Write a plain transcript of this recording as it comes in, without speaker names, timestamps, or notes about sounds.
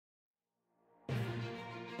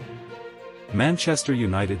Manchester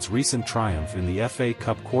United's recent triumph in the FA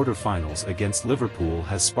Cup quarter-finals against Liverpool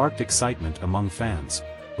has sparked excitement among fans,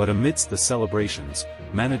 but amidst the celebrations,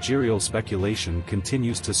 managerial speculation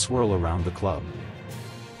continues to swirl around the club.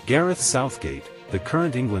 Gareth Southgate, the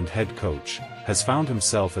current England head coach, has found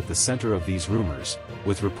himself at the centre of these rumours,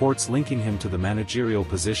 with reports linking him to the managerial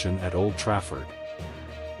position at Old Trafford.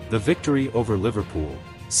 The victory over Liverpool,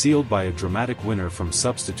 sealed by a dramatic winner from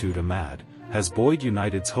substitute Ahmad, has buoyed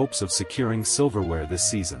United's hopes of securing silverware this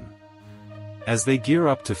season. As they gear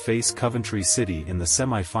up to face Coventry City in the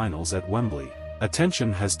semi-finals at Wembley,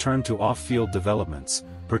 attention has turned to off-field developments,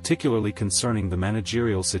 particularly concerning the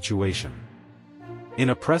managerial situation. In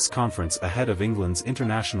a press conference ahead of England's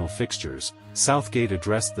international fixtures, Southgate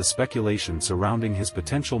addressed the speculation surrounding his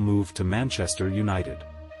potential move to Manchester United.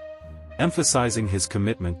 Emphasizing his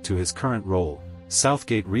commitment to his current role,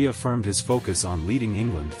 Southgate reaffirmed his focus on leading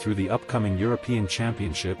England through the upcoming European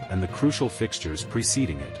Championship and the crucial fixtures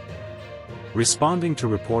preceding it. Responding to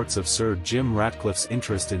reports of Sir Jim Ratcliffe's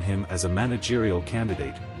interest in him as a managerial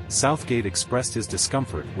candidate, Southgate expressed his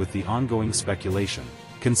discomfort with the ongoing speculation,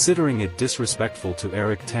 considering it disrespectful to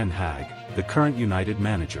Erik Ten Hag, the current United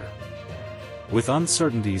manager. With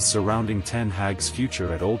uncertainties surrounding Ten Hag's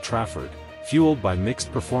future at Old Trafford, fueled by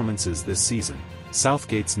mixed performances this season,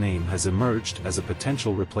 Southgate's name has emerged as a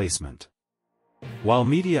potential replacement. While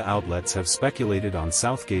media outlets have speculated on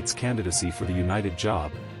Southgate's candidacy for the United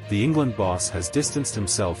job, the England boss has distanced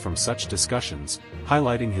himself from such discussions,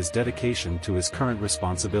 highlighting his dedication to his current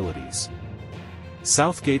responsibilities.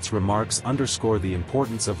 Southgate's remarks underscore the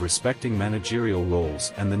importance of respecting managerial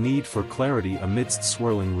roles and the need for clarity amidst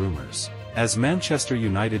swirling rumours. As Manchester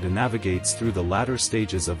United navigates through the latter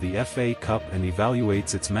stages of the FA Cup and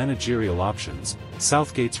evaluates its managerial options,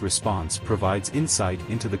 Southgate's response provides insight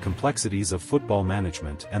into the complexities of football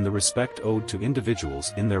management and the respect owed to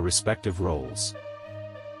individuals in their respective roles.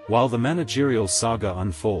 While the managerial saga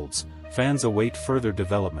unfolds, fans await further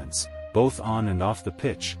developments, both on and off the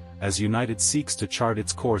pitch, as United seeks to chart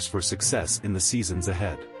its course for success in the seasons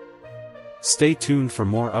ahead. Stay tuned for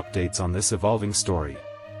more updates on this evolving story.